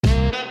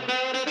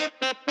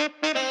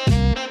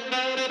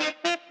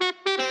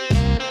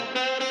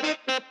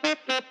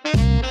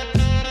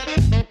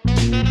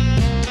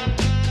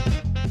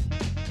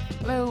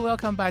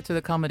welcome back to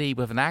the Comedy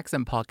with an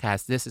Accent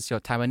podcast. This is your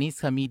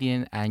Taiwanese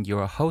comedian and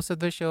your host of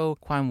the show,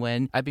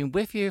 Kuan-wen. I've been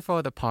with you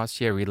for the past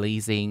year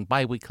releasing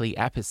bi-weekly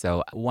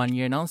episode, 1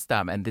 year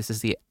non-stop, and this is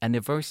the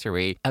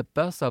anniversary.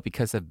 Also,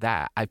 because of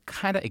that, I've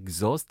kind of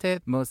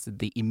exhausted most of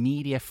the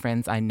immediate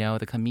friends I know,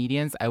 the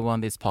comedians. I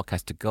want this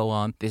podcast to go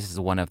on. This is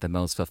one of the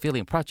most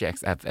fulfilling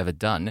projects I've ever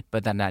done,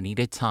 but then I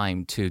needed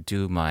time to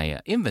do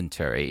my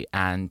inventory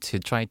and to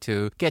try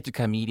to get to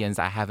comedians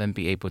I haven't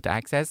been able to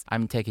access.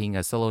 I'm taking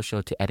a solo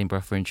show to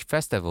Edinburgh Fringe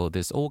Festival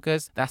this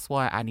August. That's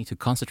why I need to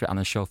concentrate on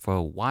the show for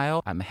a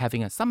while. I'm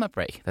having a summer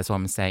break. That's what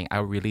I'm saying.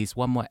 I'll release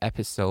one more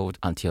episode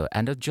until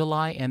end of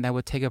July, and I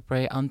will take a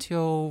break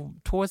until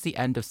towards the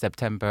end of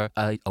September,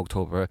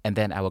 October, and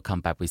then I will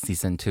come back with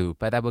season 2.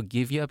 But I will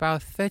give you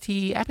about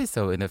 30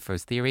 episodes in the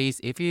first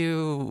series. If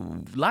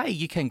you like,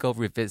 you can go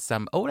revisit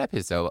some old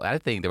episodes. I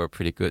think they were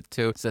pretty good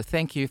too. So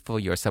thank you for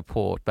your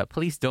support, but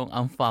please don't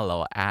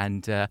unfollow,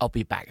 and I'll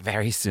be back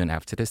very soon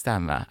after the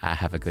summer.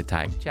 Have a good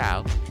time.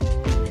 Ciao.